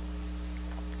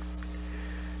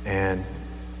 And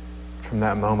from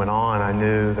that moment on, I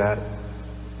knew that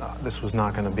this was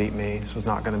not going to beat me. This was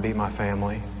not going to beat my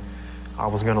family. I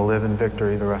was going to live in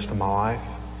victory the rest of my life,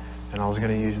 and I was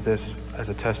going to use this as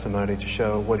a testimony to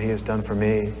show what he has done for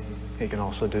me, he can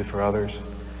also do for others.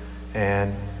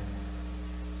 And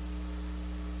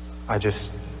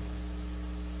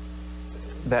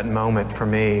that moment for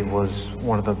me was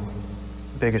one of the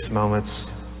biggest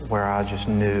moments where I just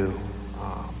knew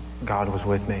God was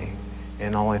with me.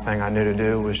 And the only thing I knew to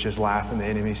do was just laugh in the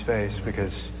enemy's face,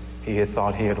 because he had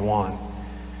thought he had won.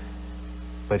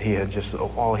 But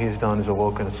all he's done is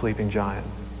awoken a sleeping giant.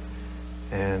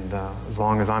 And as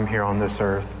long as I'm here on this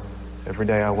earth, every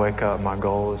day I wake up, my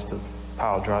goal is to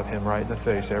pile drive him right in the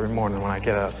face every morning when I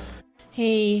get up.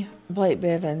 Blake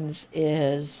Bivens,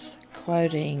 is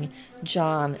quoting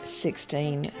John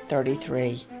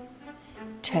 16:33.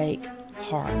 Take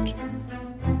heart.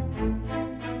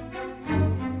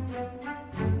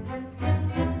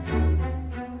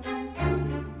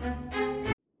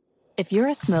 If you're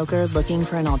a smoker looking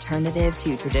for an alternative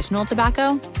to traditional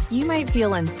tobacco, you might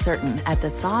feel uncertain at the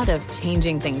thought of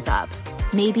changing things up.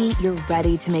 Maybe you're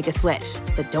ready to make a switch,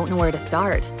 but don't know where to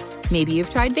start. Maybe you've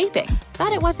tried vaping,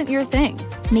 thought it wasn't your thing.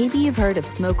 Maybe you've heard of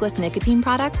smokeless nicotine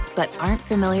products, but aren't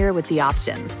familiar with the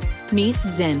options. Meet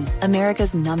Zyn,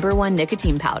 America's #1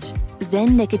 nicotine pouch.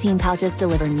 Zyn nicotine pouches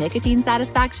deliver nicotine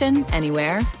satisfaction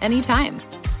anywhere, anytime.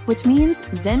 Which means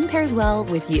Zyn pairs well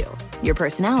with you, your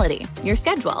personality, your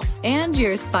schedule, and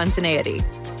your spontaneity.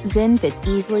 Zyn fits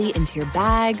easily into your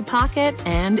bag, pocket,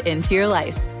 and into your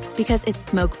life. Because it's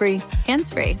smoke-free,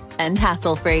 hands-free, and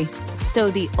hassle-free. So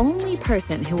the only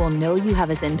person who will know you have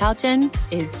a Zyn pouch in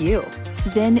is you.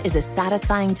 Zyn is a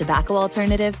satisfying tobacco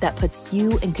alternative that puts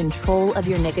you in control of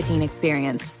your nicotine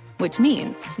experience, which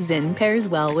means Zyn pairs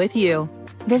well with you.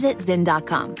 Visit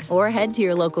Zyn.com or head to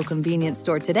your local convenience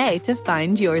store today to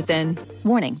find your Zyn.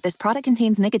 Warning, this product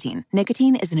contains nicotine.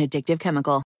 Nicotine is an addictive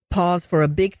chemical. Pause for a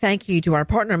big thank you to our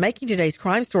partner making today's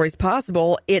crime stories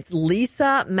possible. It's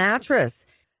Leesa Mattress.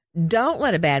 Don't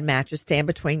let a bad mattress stand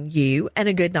between you and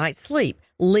a good night's sleep.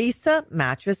 Leesa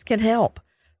Mattress can help.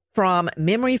 From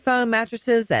memory foam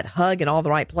mattresses that hug in all the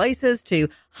right places to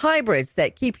hybrids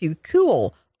that keep you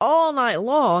cool all night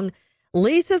long,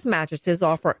 Leesa's mattresses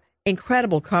offer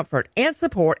incredible comfort and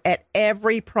support at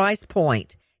every price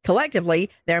point. Collectively,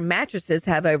 their mattresses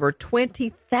have over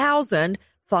 20,000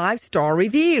 five-star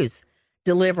reviews.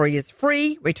 Delivery is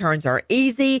free, returns are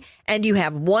easy, and you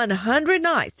have 100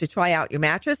 nights to try out your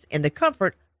mattress in the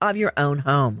comfort of your own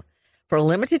home. For a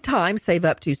limited time, save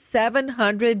up to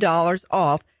 $700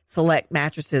 off select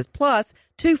mattresses plus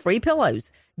 2 free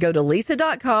pillows. Go to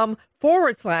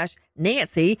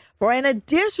Leesa.com/Nancy for an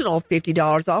additional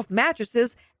 $50 off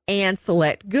mattresses and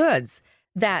select goods.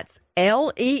 That's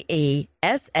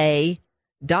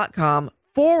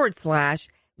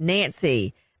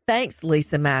LEESA.com/Nancy. Thanks,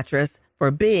 Leesa Mattress, for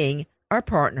being our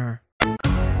partner.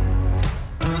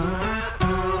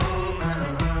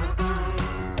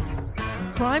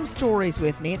 Crime Stories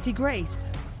with Nancy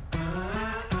Grace.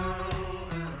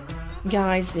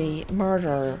 Guys, the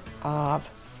murder of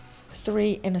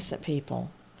 3 innocent people.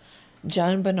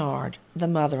 Joan Bernard, the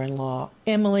mother-in-law.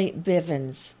 Emily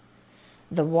Bivens,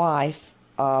 the wife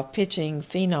of pitching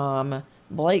phenom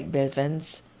Blake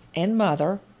Bivens, and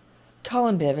mother.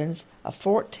 Cullen Bivens, a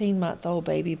 14-month-old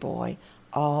baby boy,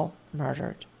 all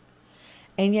murdered.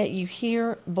 And yet you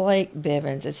hear Blake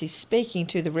Bivens, as he's speaking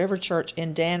to the River Church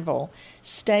in Danville,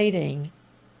 stating,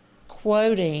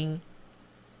 quoting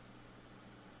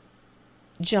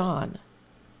John,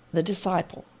 the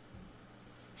disciple,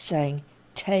 saying,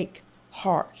 "Take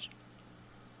heart."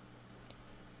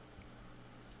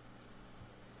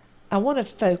 I want to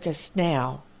focus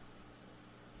now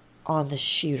on the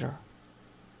shooter.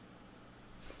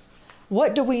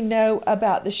 What do we know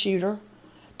about the shooter?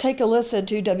 Take a listen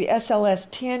to WSLS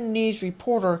 10 News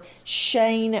reporter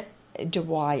Shane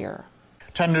Dwyer.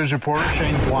 10 News reporter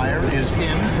Shane Dwyer is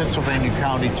in Pittsylvania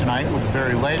County tonight with the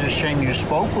very latest. Shane, you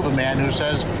spoke with a man who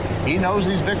says he knows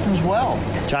these victims well.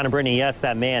 John and Brittany, yes,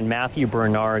 that man, Matthew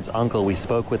Bernard's uncle. We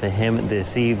spoke with him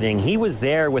this evening. He was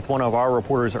there with one of our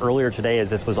reporters earlier today as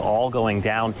this was all going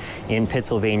down in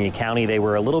Pittsylvania County. They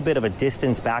were a little bit of a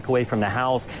distance back away from the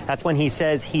house. That's when he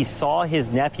says he saw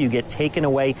his nephew get taken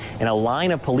away in a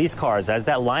line of police cars. As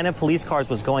that line of police cars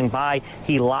was going by,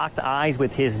 he locked eyes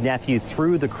with his nephew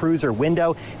through the cruiser window.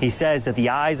 window. He says that the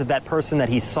eyes of that person that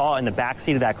he saw in the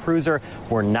backseat of that cruiser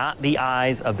were not the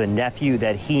eyes of the nephew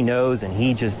that he knows, and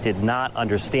he just did not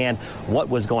understand what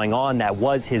was going on. That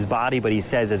was his body, but he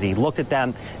says as he looked at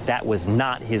them, that was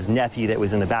not his nephew that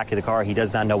was in the back of the car. He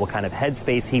does not know what kind of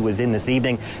headspace he was in this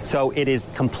evening. So it is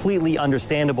completely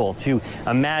understandable to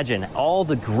imagine all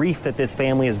the grief that this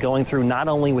family is going through, not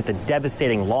only with the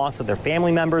devastating loss of their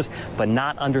family members, but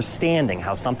not understanding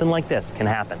how something like this can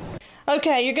happen.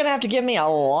 Okay, you're going to have to give me a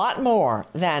lot more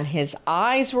than his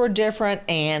eyes were different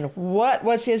and what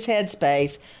was his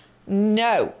headspace.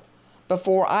 No,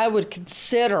 before I would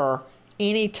consider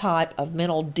any type of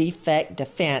mental defect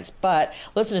defense. But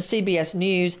listen to CBS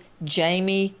News'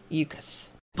 Jamie Yuccas.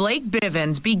 Blake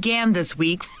Bivens began this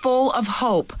week full of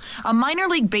hope, a minor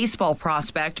league baseball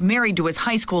prospect married to his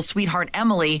high school sweetheart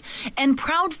Emily and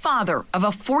proud father of a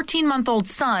 14-month-old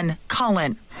son,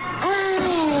 Cullen.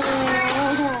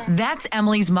 That's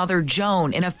Emily's mother,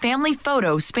 Joan, in a family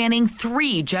photo spanning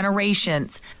 3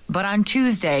 generations. But on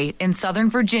Tuesday in Southern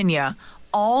Virginia,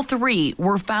 all 3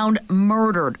 were found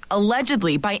murdered,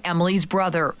 allegedly by Emily's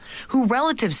brother, who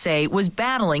relatives say was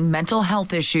battling mental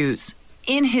health issues.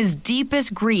 In his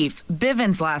deepest grief,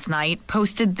 Bivens last night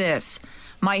posted this: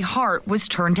 "My heart was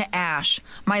turned to ash.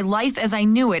 My life as I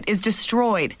knew it is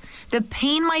destroyed. The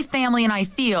pain my family and I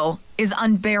feel is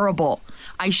unbearable.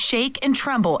 I shake and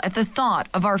tremble at the thought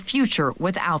of our future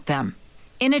without them."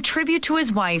 In a tribute to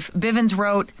his wife, Bivens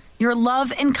wrote, "Your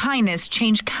love and kindness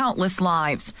changed countless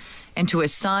lives." And to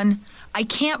his son, "I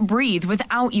can't breathe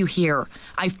without you here.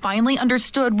 I finally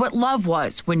understood what love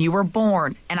was when you were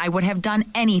born, and I would have done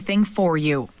anything for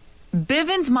you."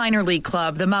 Bivens' minor league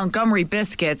club, the Montgomery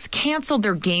Biscuits, canceled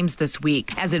their games this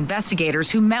week as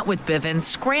investigators who met with Bivens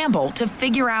scrambled to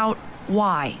figure out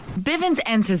why. Bivens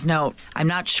ends his note, "I'm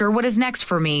not sure what is next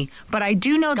for me, but I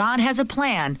do know God has a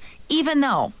plan, even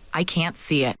though I can't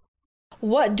see it."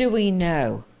 What do we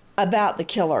know about the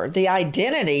killer? The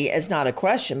identity is not a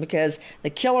question because the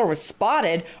killer was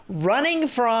spotted running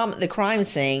from the crime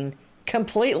scene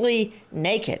completely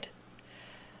naked.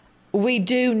 We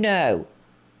do know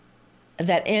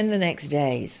that in the next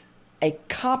days, a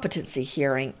competency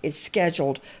hearing is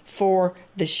scheduled for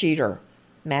the shooter,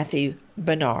 Matthew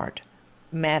Bernard,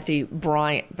 Matthew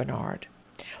Bryant Bernard.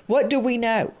 What do we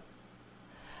know?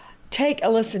 Take a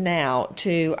listen now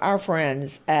to our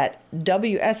friends at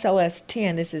WSLS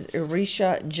 10. This is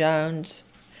Erisha Jones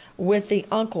with the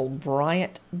Uncle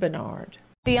Bryant Bernard.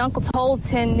 The uncle told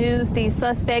 10 News the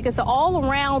suspect is an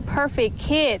all-around perfect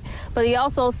kid, but he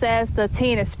also says the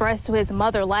teen expressed to his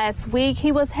mother last week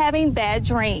he was having bad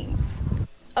dreams.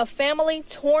 A family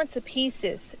torn to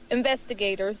pieces.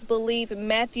 Investigators believe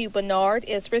Matthew Bernard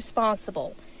is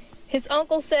responsible. His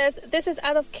uncle says this is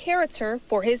out of character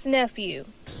for his nephew.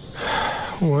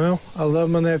 Well, I love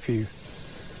my nephew.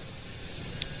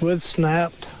 Wood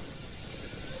snapped.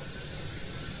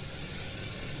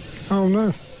 I don't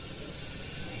know.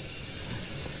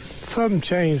 Something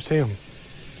changed him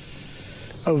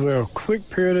over a quick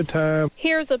period of time.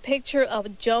 Here's a picture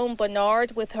of Joan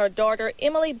Bernard with her daughter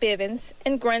Emily Bivens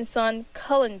and grandson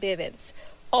Cullen Bivens.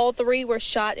 All 3 were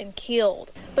shot and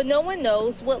killed, but no one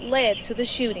knows what led to the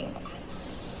shootings.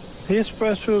 He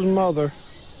expressed to his mother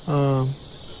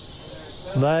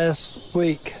last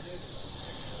week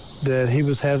that he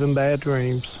was having bad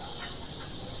dreams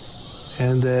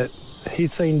and that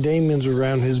he'd seen demons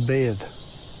around his bed.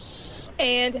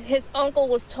 And his uncle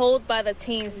was told by the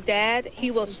teen's dad he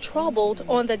was troubled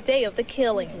on the day of the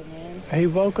killings. He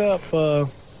woke up,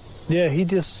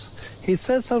 he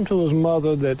said something to his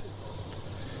mother that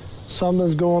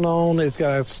something's going on, it's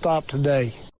got to stop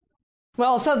today.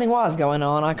 Well, something was going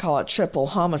on. I call it triple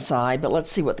homicide, but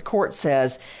let's see what the court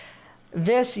says.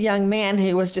 This young man,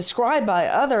 who was described by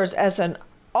others as an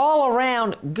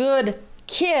all-around good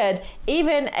kid,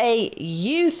 even a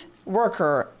youth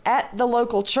worker at the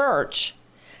local church,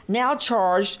 now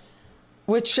charged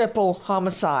with triple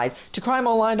homicide. To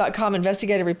crimeonline.com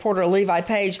investigative reporter Levi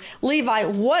Page. Levi,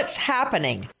 what's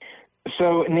happening?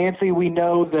 So, Nancy, we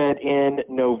know that in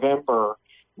November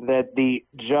that the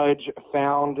judge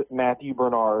found Matthew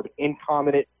Bernard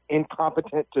incompetent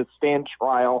to stand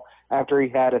trial after he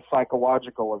had a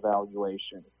psychological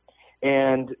evaluation.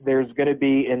 And there's going to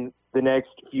be, in the next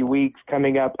few weeks,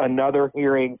 coming up another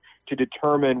hearing to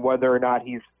determine whether or not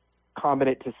he's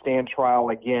competent to stand trial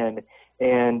again.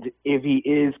 And if he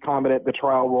is competent, the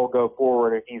trial will go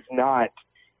forward. If he's not,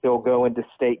 he'll go into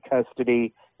state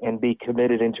custody and be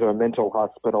committed into a mental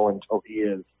hospital until he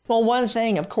is. Well, one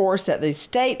thing, of course, that the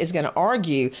state is going to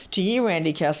argue to you,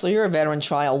 Randy Kessler, you're a veteran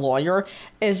trial lawyer,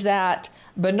 is that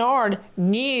Bernard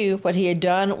knew what he had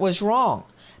done was wrong.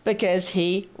 because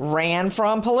he ran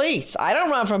from police. I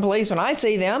don't run from police when I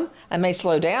see them. I may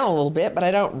slow down a little bit, but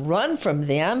I don't run from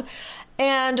them.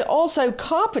 And also,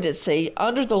 competency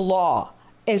under the law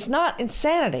is not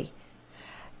insanity.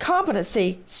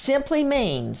 Competency simply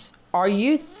means, are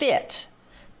you fit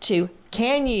to,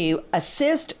 can you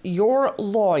assist your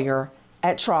lawyer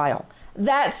at trial?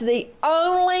 That's the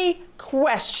only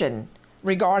question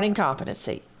regarding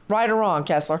competency. Right or wrong,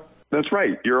 Kessler? That's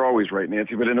right. You're always right,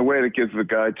 Nancy. But in a way that gives the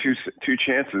guy two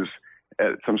chances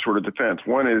at some sort of defense.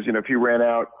 One is, if he ran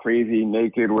out crazy,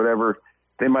 naked, whatever,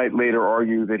 they might later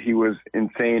argue that he was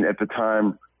insane at the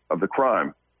time of the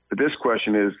crime. But this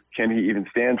question is, can he even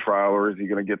stand trial, or is he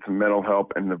going to get some mental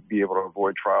help and be able to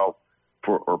avoid trial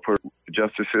or put the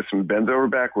justice system bends over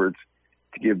backwards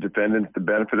to give defendants the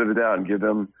benefit of the doubt and give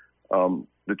them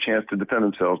the chance to defend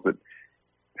themselves? But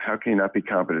how can he not be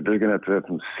competent? They're going to have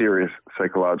some serious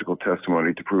psychological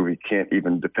testimony to prove he can't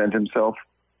even defend himself.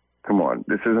 Come on,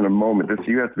 this isn't a moment.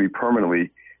 You have to be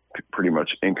permanently pretty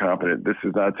much incompetent. This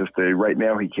is not just a right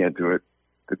now he can't do it.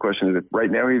 The question is, if right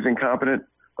now he's incompetent,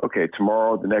 okay,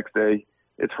 tomorrow, the next day,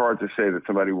 it's hard to say that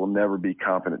somebody will never be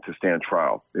competent to stand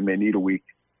trial. They may need a week.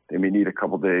 They may need a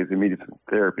couple days. They may need some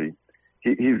therapy.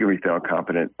 He's going to be found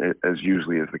competent, as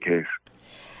usually is the case.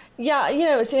 Yeah,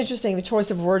 it's interesting, the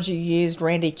choice of words you used,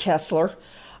 Randy Kessler,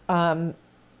 the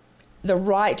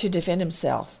right to defend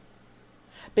himself.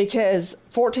 Because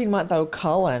 14-month-old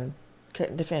Cullen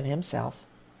couldn't defend himself.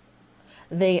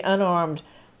 The unarmed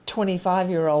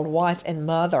 25-year-old wife and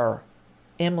mother,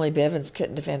 Emily Bivens,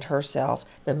 couldn't defend herself.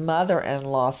 The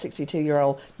mother-in-law,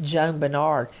 62-year-old Joan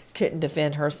Bernard, couldn't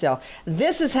defend herself.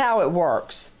 This is how it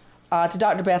works. To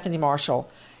Dr. Bethany Marshall,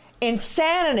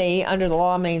 insanity under the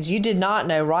law means you did not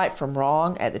know right from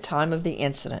wrong at the time of the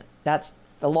incident. That's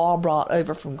the law brought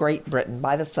over from Great Britain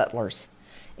by the settlers.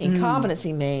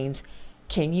 Incompetency means,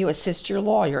 can you assist your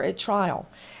lawyer at trial?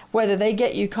 Whether they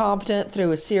get you competent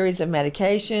through a series of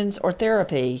medications or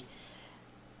therapy,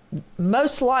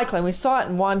 most likely, and we saw it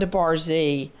in Wanda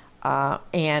Barzee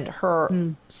and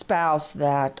her spouse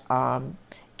that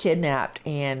kidnapped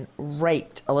and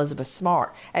raped Elizabeth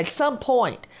Smart. At some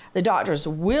point, the doctors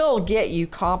will get you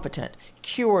competent,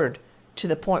 cured to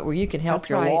the point where you can help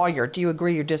your lawyer. Do you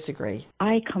agree or disagree?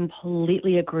 I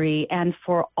completely agree. And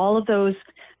for all of those,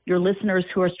 your listeners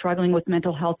who are struggling with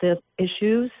mental health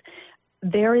issues,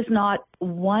 there is not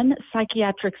one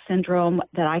psychiatric syndrome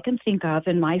that I can think of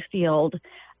in my field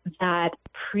that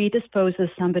predisposes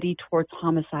somebody towards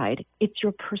homicide. It's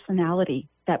your personality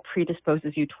that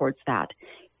predisposes you towards that.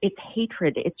 It's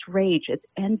hatred, it's rage, it's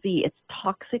envy, it's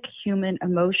toxic human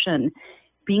emotion.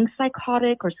 Being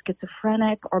psychotic or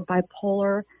schizophrenic or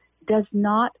bipolar does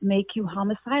not make you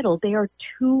homicidal. They are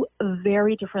two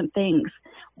very different things.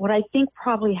 What I think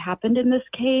probably happened in this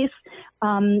case,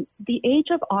 the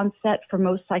age of onset for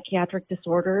most psychiatric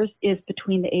disorders is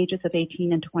between the ages of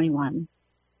 18 and 21.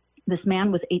 This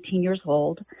man was 18 years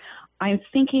old. I'm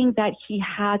thinking that he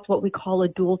has what we call a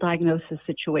dual diagnosis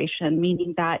situation,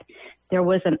 meaning that there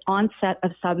was an onset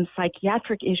of some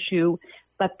psychiatric issue,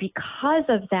 but because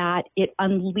of that, it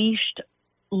unleashed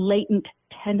latent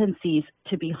tendencies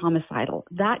to be homicidal.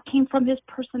 That came from his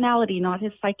personality, not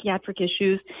his psychiatric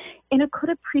issues, and it could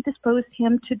have predisposed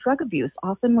him to drug abuse.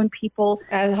 Often when people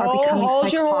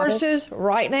hold your horses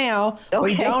right now. Okay.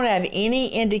 We don't have any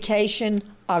indication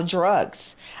of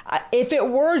drugs. If it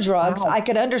were drugs, I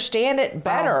could understand it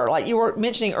better. Like you were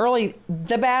mentioning early,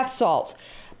 the bath salts.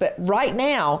 But right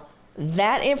now,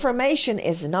 that information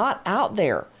is not out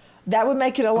there. That would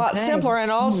make it a lot simpler.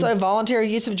 And also voluntary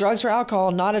use of drugs or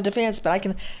alcohol, not a defense. But I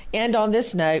can end on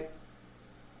this note.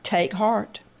 Take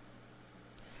heart.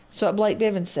 That's what Blake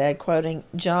Bivens said, quoting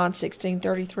John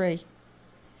 16:33.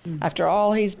 After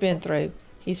all he's been through,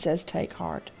 he says, take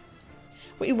heart.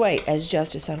 We wait as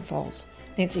justice unfolds.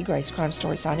 Nancy Grace, Crime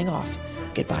Story, signing off.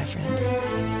 Goodbye,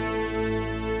 friend.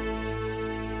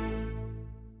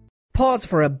 Pause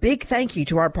for a big thank you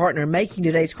to our partner making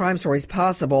today's crime stories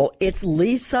possible. It's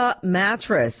Leesa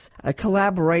Mattress, a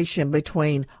collaboration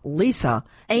between Leesa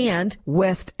and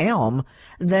West Elm.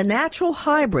 The natural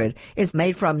hybrid is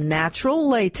made from natural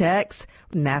latex,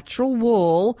 natural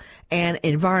wool, and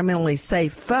environmentally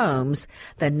safe foams.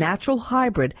 The natural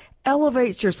hybrid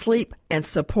elevates your sleep and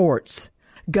supports.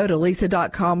 Go to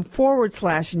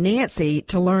Leesa.com/Nancy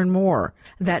to learn more.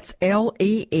 That's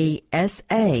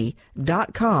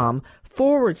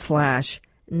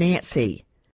LEESA.com/Nancy.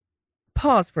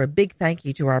 Pause for a big thank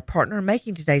you to our partner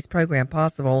making today's program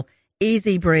possible,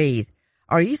 Easy Breathe.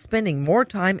 Are you spending more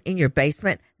time in your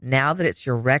basement now that it's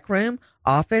your rec room,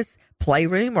 office,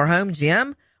 playroom, or home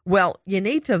gym? Well, you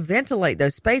need to ventilate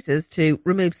those spaces to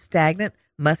remove stagnant,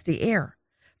 musty air.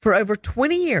 For over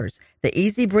 20 years, the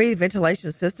Easy Breathe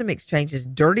ventilation system exchanges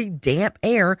dirty, damp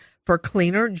air for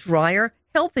cleaner, drier,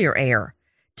 healthier air.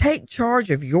 Take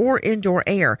charge of your indoor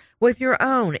air with your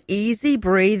own Easy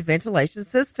Breathe ventilation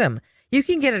system. You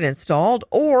can get it installed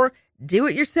or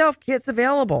do-it-yourself kits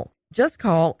available. Just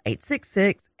call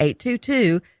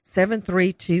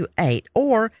 866-822-7328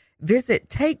 or visit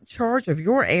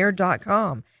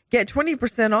takechargeofyourair.com. Get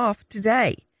 20% off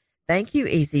today. Thank you,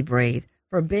 Easy Breathe,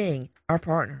 for being our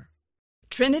partner.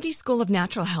 Trinity School of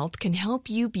Natural Health can help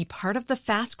you be part of the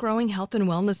fast-growing health and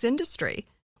wellness industry.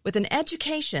 With an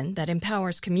education that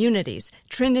empowers communities,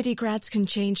 Trinity grads can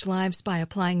change lives by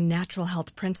applying natural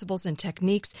health principles and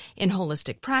techniques in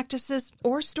holistic practices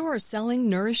or stores selling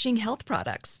nourishing health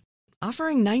products.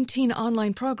 Offering 19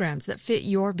 online programs that fit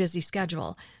your busy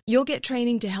schedule, you'll get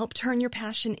training to help turn your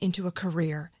passion into a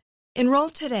career. Enroll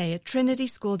today at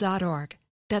trinityschool.org.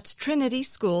 That's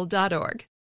trinityschool.org.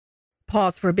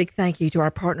 Pause for a big thank you to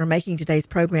our partner making today's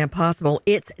program possible.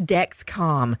 It's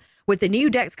Dexcom. With the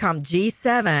new Dexcom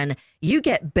G7, you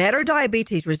get better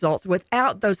diabetes results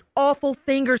without those awful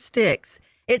finger sticks.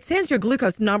 It sends your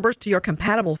glucose numbers to your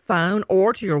compatible phone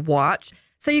or to your watch,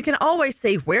 so you can always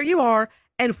see where you are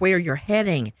and where you're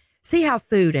heading. See how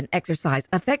food and exercise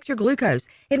affect your glucose.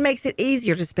 It makes it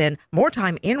easier to spend more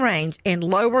time in range and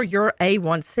lower your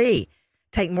A1C.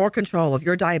 Take more control of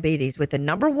your diabetes with the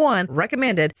 #1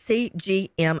 recommended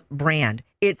CGM brand.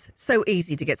 It's so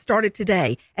easy to get started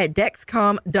today at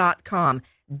Dexcom.com.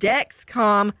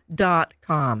 Dexcom.com.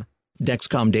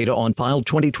 Dexcom data on file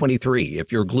 2023.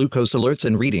 If your glucose alerts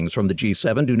and readings from the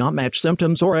G7 do not match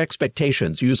symptoms or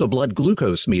expectations, use a blood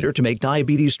glucose meter to make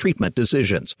diabetes treatment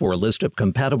decisions. For a list of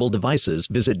compatible devices,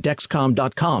 visit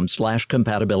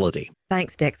Dexcom.com/compatibility.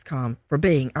 Thanks, Dexcom, for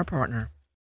being our partner.